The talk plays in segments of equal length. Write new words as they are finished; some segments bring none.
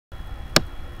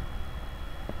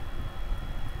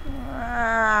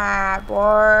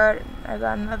bored. I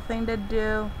got nothing to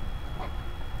do.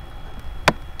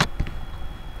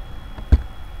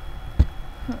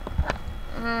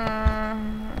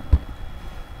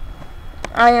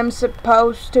 I am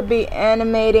supposed to be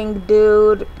animating,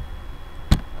 dude.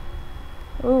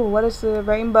 Ooh, what is the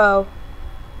rainbow?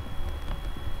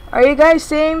 Are you guys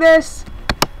seeing this?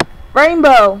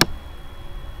 Rainbow!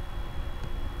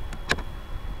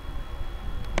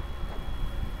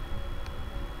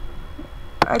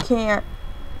 I can't.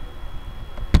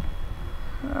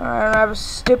 I don't have a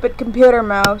stupid computer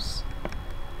mouse.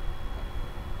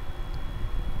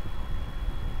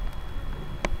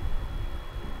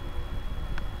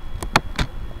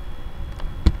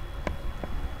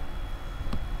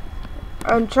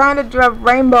 I'm trying to draw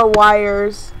rainbow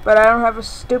wires, but I don't have a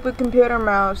stupid computer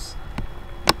mouse.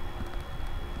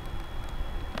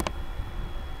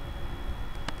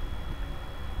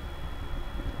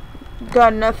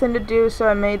 Got nothing to do, so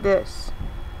I made this.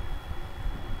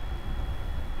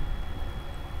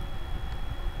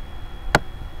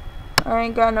 I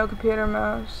ain't got no computer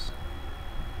mouse.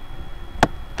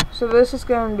 So this is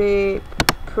gonna be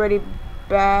pretty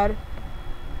bad.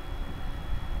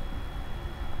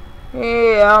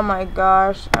 Yeah, oh my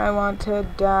gosh, I want to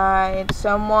die.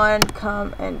 Someone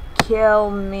come and kill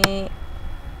me.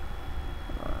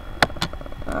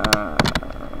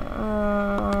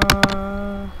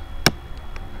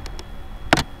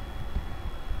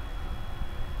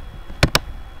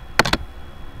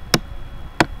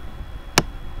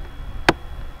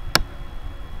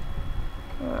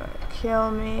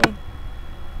 Kill me.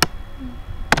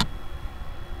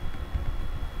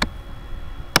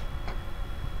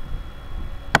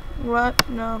 What?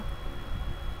 No.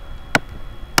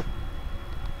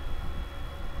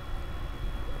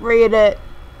 Read it.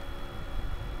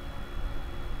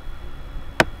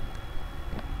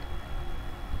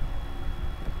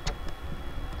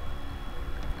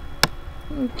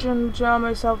 I'm trying to draw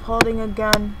myself holding a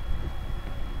gun.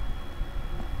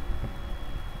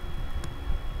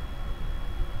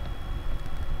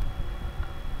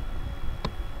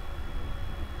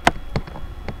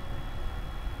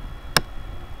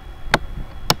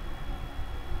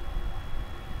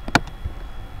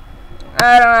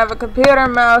 I don't have a computer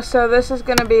mouse, so this is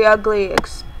gonna be ugly.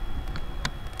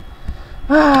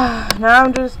 Now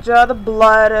I'm just draw the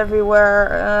blood everywhere.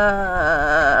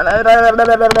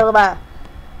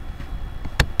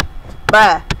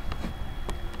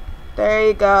 There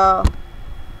you go.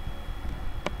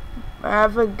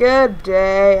 Have a good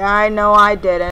day. I know I didn't.